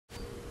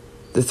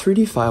The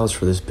 3D files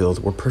for this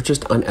build were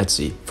purchased on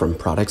Etsy from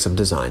Products of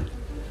Design.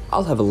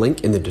 I'll have a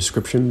link in the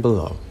description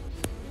below.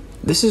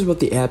 This is what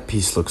the ab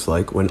piece looks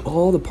like when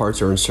all the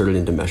parts are inserted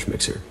into Mesh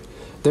Mixer.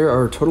 There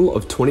are a total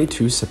of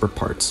 22 separate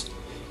parts.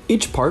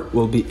 Each part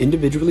will be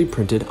individually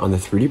printed on the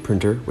 3D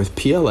printer with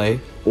PLA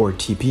or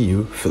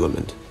TPU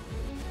filament.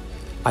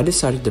 I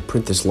decided to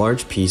print this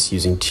large piece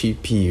using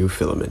TPU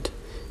filament.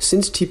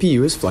 Since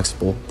TPU is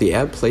flexible, the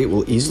ab plate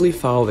will easily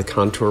follow the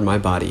contour of my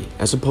body,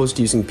 as opposed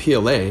to using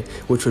PLA,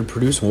 which would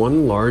produce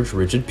one large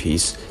rigid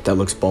piece that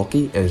looks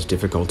bulky and is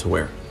difficult to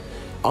wear.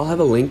 I'll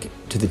have a link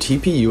to the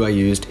TPU I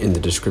used in the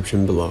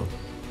description below.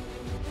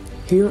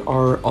 Here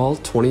are all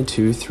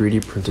 22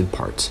 3D printed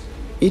parts.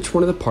 Each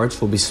one of the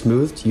parts will be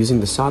smoothed using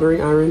the soldering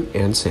iron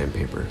and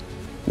sandpaper.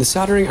 The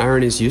soldering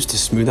iron is used to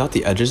smooth out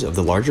the edges of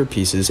the larger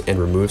pieces and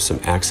remove some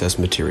excess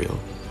material.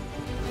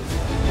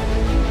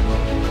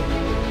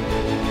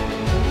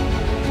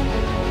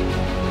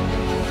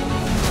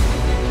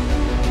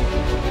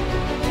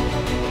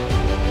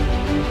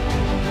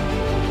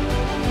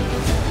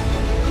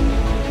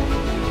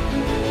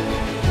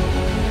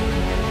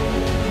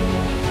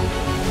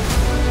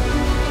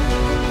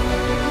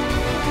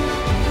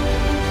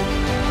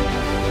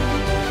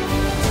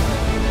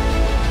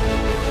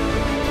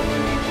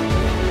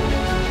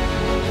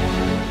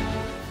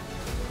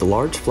 The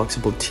large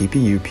flexible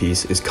TPU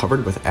piece is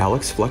covered with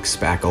Alex Flex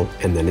spackle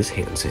and then is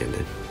hand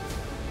sanded.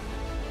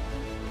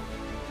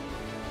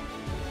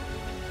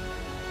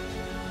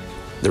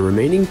 The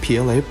remaining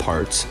PLA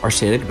parts are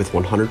sanded with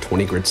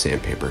 120 grit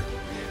sandpaper.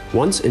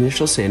 Once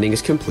initial sanding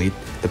is complete,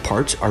 the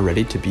parts are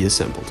ready to be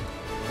assembled.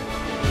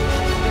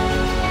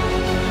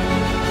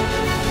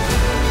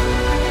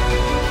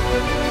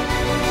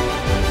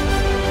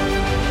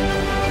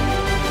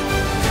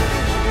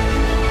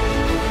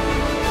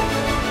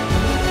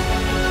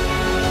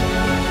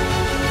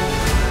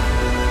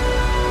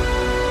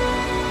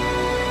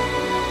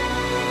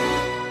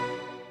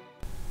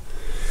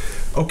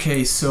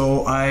 Okay,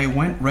 so I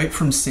went right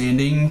from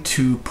sanding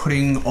to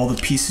putting all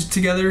the pieces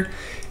together,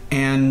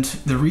 and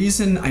the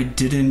reason I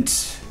didn't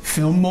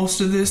film most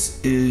of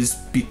this is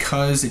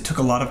because it took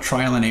a lot of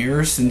trial and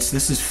error. Since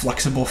this is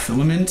flexible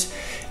filament,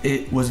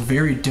 it was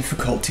very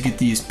difficult to get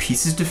these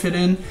pieces to fit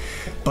in,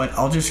 but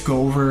I'll just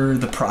go over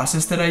the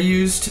process that I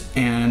used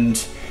and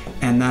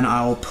then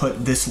I'll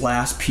put this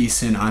last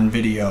piece in on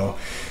video.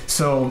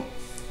 So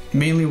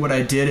mainly what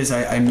I did is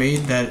I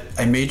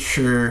made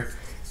sure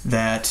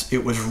that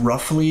it was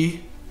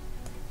roughly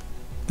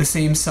the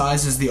same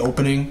size as the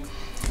opening,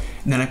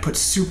 and then I put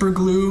super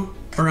glue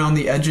around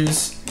the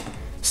edges,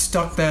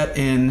 stuck that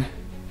in,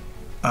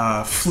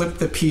 flipped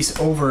the piece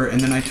over, and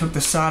then I took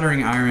the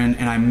soldering iron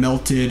and I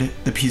melted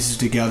the pieces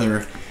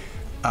together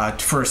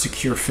for a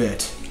secure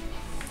fit.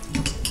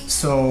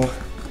 So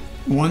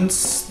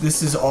once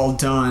this is all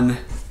done,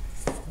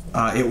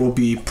 it will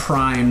be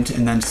primed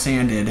and then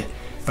sanded.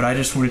 But I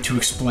just wanted to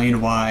explain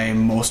why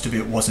most of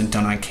it wasn't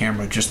done on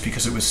camera, just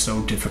because it was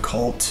so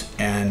difficult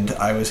and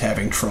I was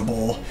having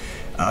trouble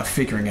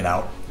figuring it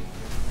out.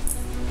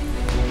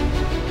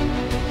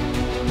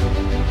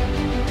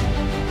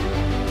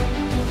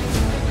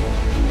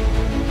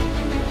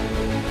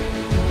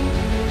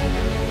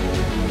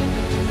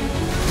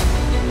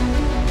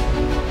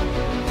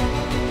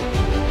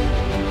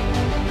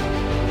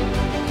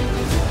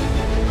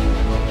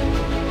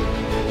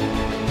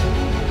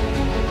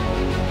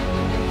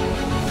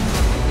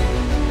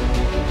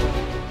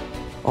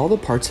 All the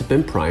parts have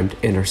been primed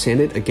and are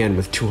sanded again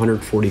with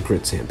 240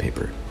 grit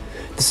sandpaper.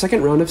 The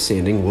second round of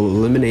sanding will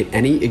eliminate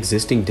any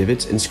existing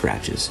divots and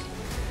scratches.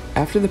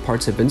 After the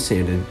parts have been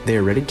sanded, they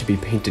are ready to be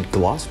painted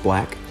gloss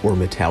black or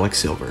metallic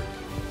silver.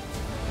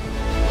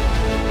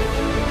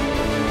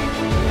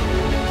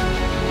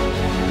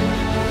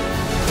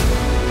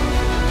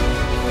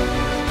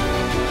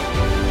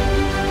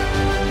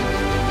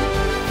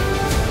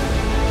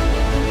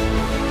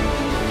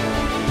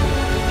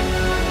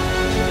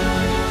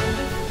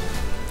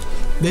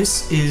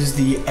 This is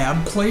the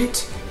ab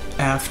plate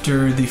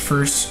after the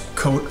first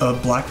coat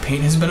of black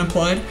paint has been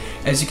applied.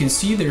 As you can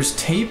see, there's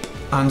tape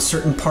on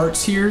certain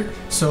parts here,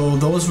 so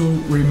those will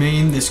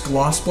remain this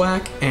gloss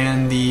black,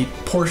 and the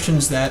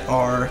portions that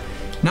are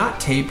not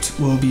taped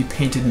will be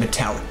painted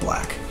metallic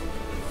black.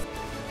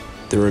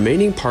 The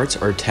remaining parts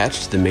are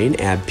attached to the main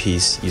ab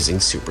piece using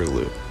super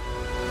glue.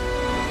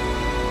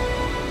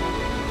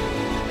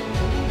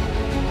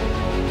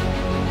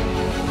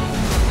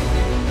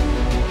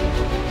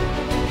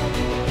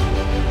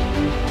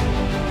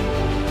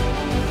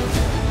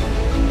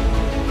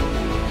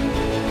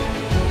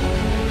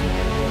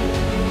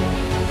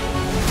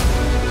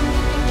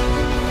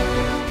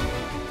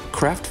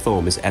 Craft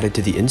foam is added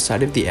to the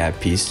inside of the ab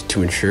piece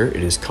to ensure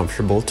it is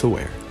comfortable to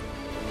wear.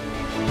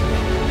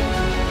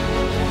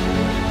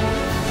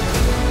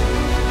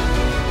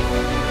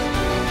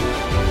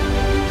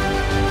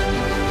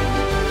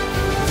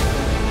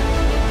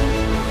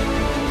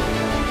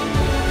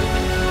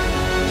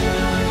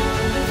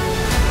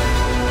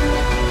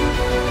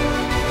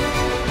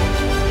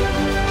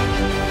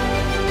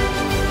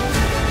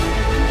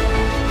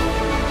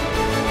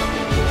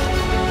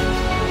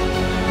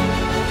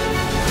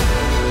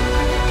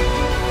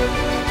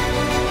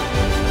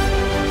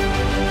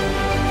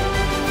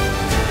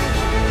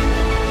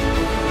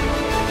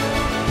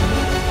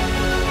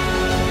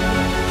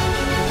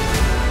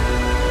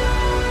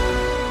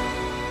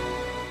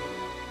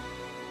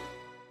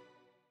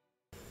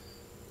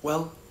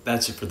 Well,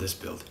 that's it for this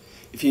build.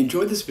 If you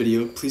enjoyed this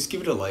video, please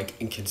give it a like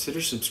and consider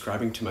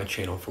subscribing to my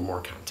channel for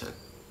more content.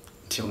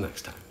 Until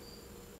next time.